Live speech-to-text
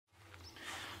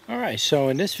Alright, so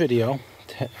in this video,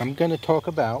 I'm going to talk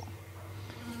about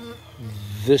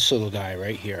this little guy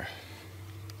right here.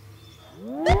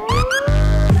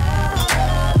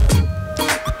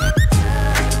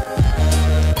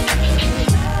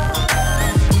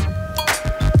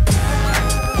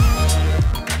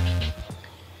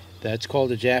 That's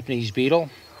called a Japanese beetle.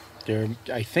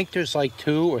 I think there's like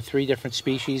 2 or 3 different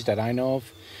species that I know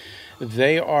of.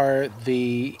 They are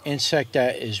the insect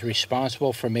that is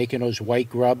responsible for making those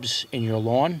white grubs in your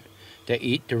lawn that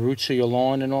eat the roots of your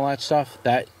lawn and all that stuff.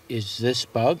 That is this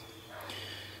bug,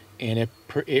 and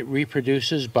it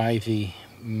reproduces by the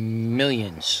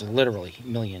millions, literally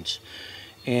millions.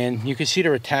 And you can see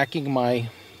they're attacking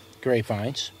my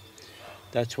grapevines.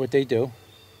 That's what they do.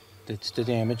 That's the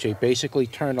damage. They basically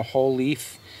turn a whole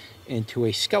leaf into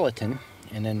a skeleton,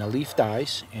 and then the leaf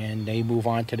dies and they move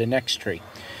on to the next tree.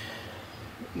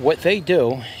 What they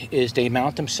do is they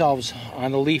mount themselves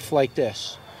on a leaf like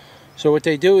this. So what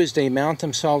they do is they mount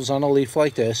themselves on a leaf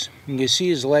like this. And you see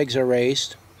his legs are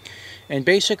raised. And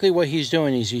basically what he's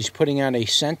doing is he's putting out a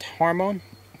scent hormone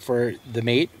for the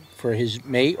mate, for his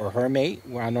mate or her mate.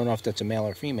 Well, I don't know if that's a male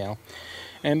or female.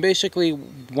 And basically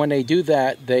when they do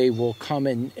that, they will come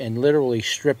in and literally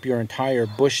strip your entire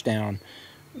bush down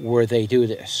where they do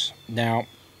this. Now,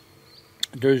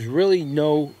 there's really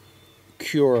no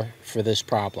cure for this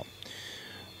problem.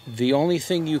 The only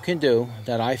thing you can do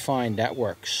that I find that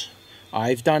works,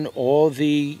 I've done all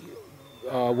the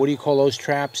what do you call those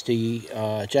traps, the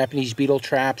Japanese beetle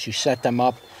traps. You set them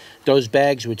up, those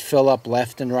bags would fill up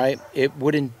left and right.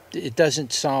 It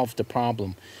doesn't solve the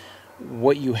problem.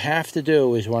 What you have to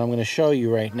do is what I'm going to show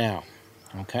you right now,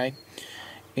 okay?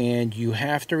 And you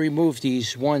have to remove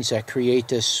these ones that create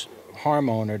this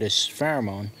hormone or this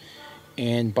pheromone.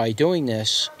 And by doing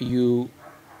this,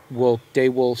 they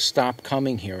will stop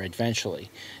coming here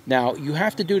eventually. Now, you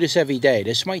have to do this every day.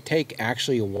 This might take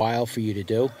actually a while for you to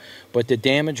do, but the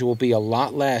damage will be a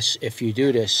lot less if you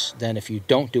do this than if you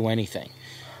don't do anything.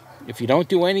 If you don't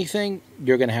do anything,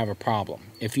 you're going to have a problem.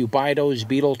 If you buy those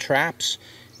beetle traps,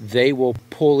 they will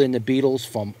pull in the beetles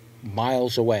from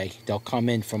miles away. They'll come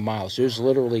in from miles. There's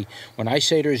literally, when I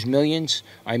say there's millions,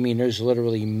 I mean there's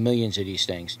literally millions of these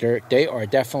things. They are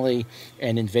definitely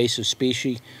an invasive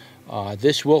species.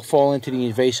 This will fall into the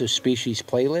invasive species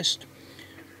playlist,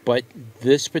 but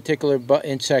this particular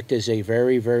insect is a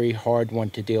very, very hard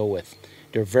one to deal with.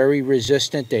 They're very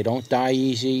resistant. They don't die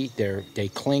easy. They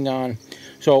cling on.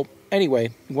 So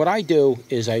anyway, what I do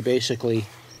is I take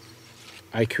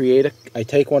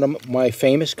one of my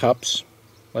famous cups,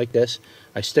 like this.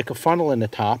 I stick a funnel in the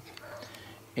top,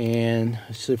 and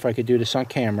let's see if I could do this on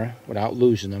camera without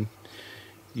losing them.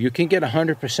 You can get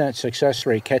 100% success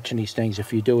rate catching these things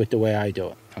if you do it the way I do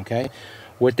it, okay?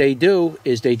 What they do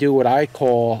is they do what I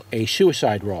call a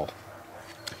suicide roll.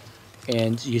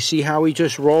 And you see how he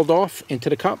just rolled off into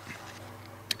the cup?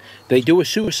 They do a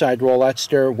suicide roll. That's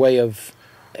their way of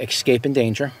escaping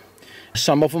danger.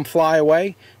 Some of them fly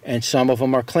away, and some of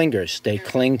them are clingers. They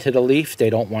cling to the leaf. They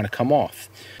don't want to come off.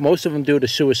 Most of them do the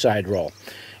suicide roll.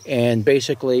 And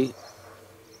basically,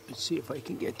 let's see if I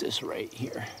can get this right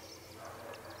here.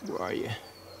 Where are you?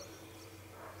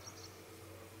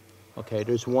 Okay,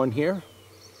 there's one here.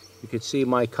 You can see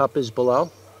my cup is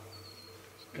below.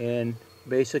 And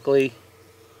basically,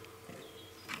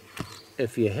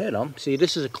 if you hit them, see,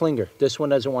 this is a clinger. This one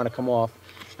doesn't want to come off.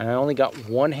 And I only got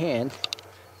one hand,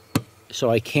 so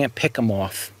I can't pick them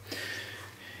off.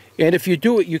 And if you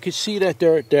do it, you can see that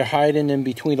they're hiding in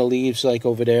between the leaves, like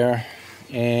over there.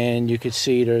 And you can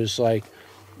see there's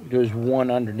one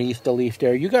underneath the leaf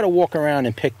there. You got to walk around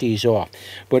and pick these off.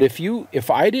 But if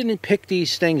I didn't pick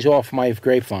these things off my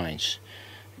grapevines,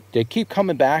 they keep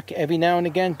coming back every now and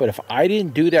again. But if I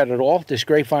didn't do that at all, this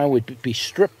grapevine would be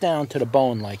stripped down to the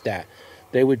bone like that.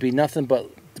 There would be nothing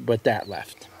but that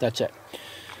left. That's it.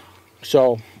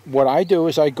 So what I do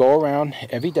is I go around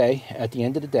every day at the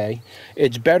end of the day.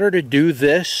 It's better to do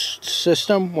this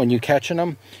system when you're catching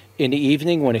them in the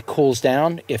evening when it cools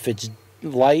down. If it's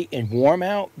light and warm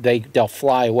out, they'll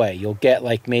fly away. You'll get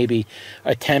like maybe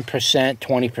a 10%,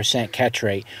 20% catch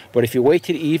rate. But if you wait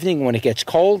till the evening when it gets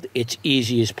cold, it's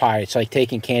easy as pie. It's like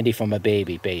taking candy from a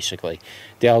baby, basically.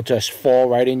 They'll just fall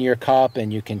right in your cup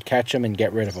and you can catch them and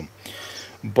get rid of them.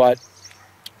 But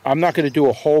I'm not going to do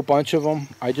a whole bunch of them.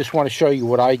 I just want to show you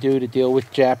what I do to deal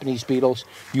with Japanese beetles.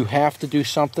 You have to do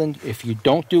something. If you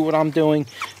don't do what I'm doing,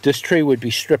 this tree would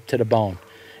be stripped to the bone.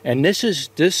 And this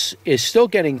is still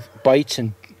getting bites,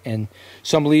 and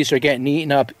some leaves are getting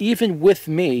eaten up, even with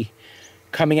me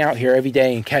coming out here every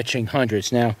day and catching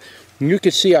hundreds. Now, you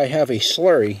can see I have a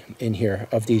slurry in here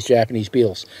of these Japanese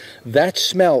beetles. That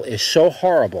smell is so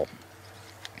horrible.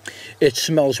 it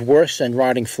smells worse than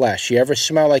rotting flesh. You ever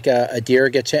smell like a deer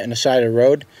gets hit on the side of the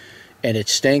road and it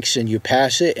stinks and you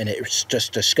pass it and it's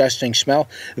just disgusting smell?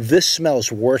 This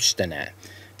smells worse than that.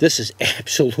 This is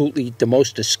absolutely the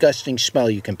most disgusting smell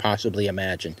you can possibly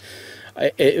imagine.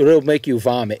 It'll make you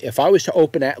vomit. If I was to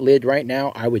open that lid right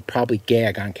now, I would probably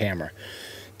gag on camera.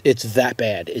 It's that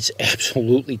bad. It's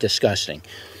absolutely disgusting.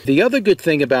 The other good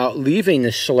thing about leaving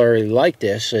this slurry like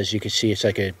this, as you can see, it's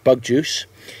like a bug juice,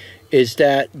 is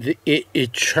that it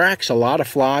attracts a lot of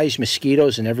flies,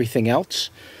 mosquitoes, and everything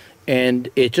else. And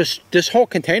this whole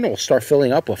container will start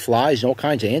filling up with flies and all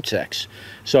kinds of insects.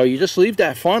 So you just leave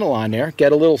that funnel on there,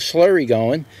 get a little slurry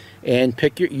going, and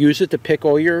use it to pick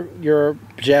all your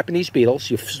Japanese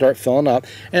beetles. You start filling up,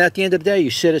 and at the end of the day,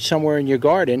 you sit it somewhere in your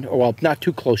garden, or well, not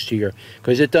too close to your,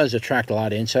 because it does attract a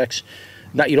lot of insects.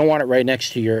 You don't want it right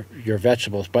next to your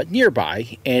vegetables, but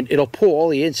nearby, and it'll pull all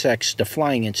the insects, the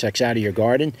flying insects, out of your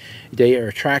garden. They are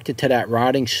attracted to that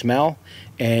rotting smell,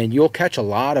 and you'll catch a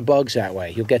lot of bugs that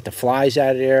way. You'll get the flies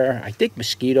out of there, I think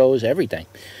mosquitoes, everything.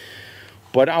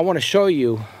 But I want to show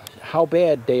you how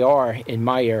bad they are in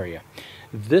my area.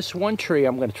 This one tree,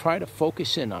 I'm going to try to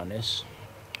focus in on this,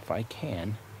 if I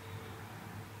can.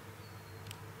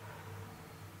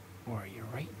 Or you're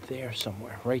right there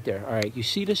somewhere, right there. All right, you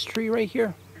see this tree right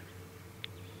here?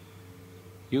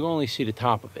 You only see the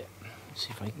top of it. Let's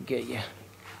see if I can get you.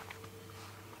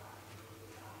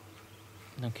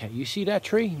 Okay, you see that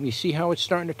tree? You see how it's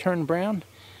starting to turn brown?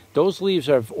 Those leaves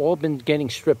have all been getting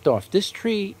stripped off. This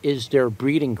tree is their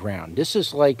breeding ground. This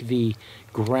is like the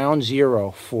ground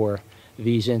zero for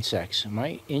these insects.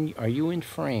 Are you in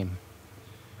frame?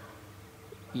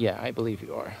 Yeah, I believe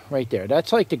you are. Right there.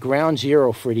 That's like the ground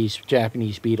zero for these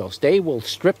Japanese beetles. They will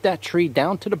strip that tree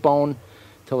down to the bone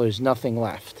till there's nothing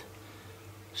left.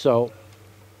 So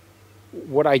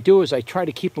what I do is I try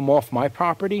to keep them off my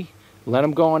property, let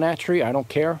them go on that tree. I don't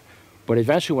care. But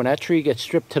eventually when that tree gets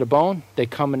stripped to the bone, they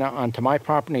come onto my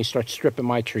property and start stripping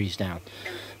my trees down.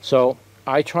 So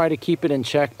I try to keep it in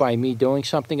check by me doing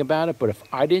something about it. But if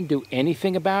I didn't do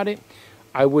anything about it,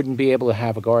 I wouldn't be able to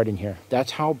have a garden here.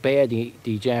 That's how bad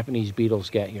the Japanese beetles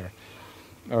get here.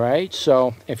 All right,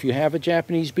 so if you have a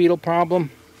Japanese beetle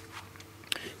problem,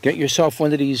 get yourself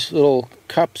one of these little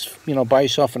cups, buy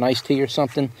yourself an iced tea or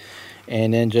something,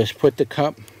 and then just put the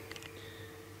cup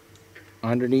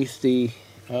underneath the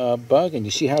bug, and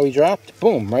you see how he dropped?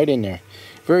 Boom, right in there.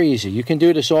 Very easy. You can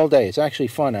do this all day. It's actually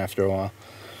fun after a while.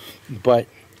 But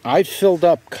I've filled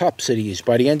up cups of these.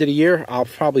 By the end of the year, I'll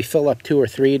probably fill up 2 or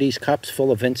 3 of these cups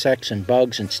full of insects and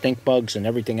bugs and stink bugs and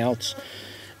everything else.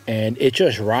 And it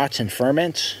just rots and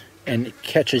ferments, and it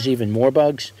catches even more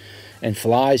bugs and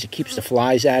flies. It keeps the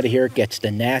flies out of here. It gets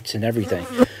the gnats and everything.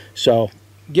 So,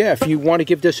 yeah, if you want to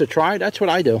give this a try, that's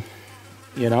what I do.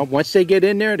 Once they get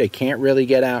in there, they can't really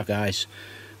get out, guys.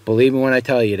 Believe me when I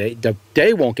tell you,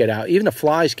 they won't get out. Even the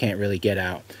flies can't really get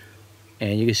out.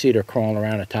 And you can see they're crawling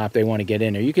around the top. They want to get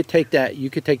in there. You could take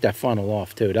that funnel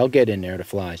off too. They'll get in there, the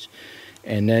flies.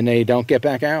 And then they don't get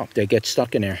back out. They get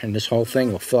stuck in there, and this whole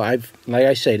thing will fill. Like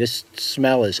I say, this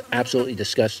smell is absolutely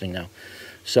disgusting now.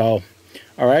 So,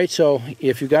 all right. So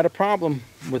if you got a problem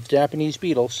with Japanese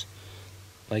beetles,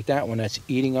 like that one that's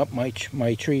eating up my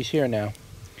trees here now,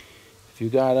 if you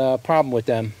got a problem with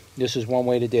them, this is one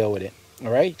way to deal with it.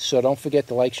 All right. So don't forget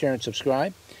to like, share, and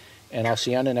subscribe. And I'll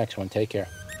see you on the next one. Take care.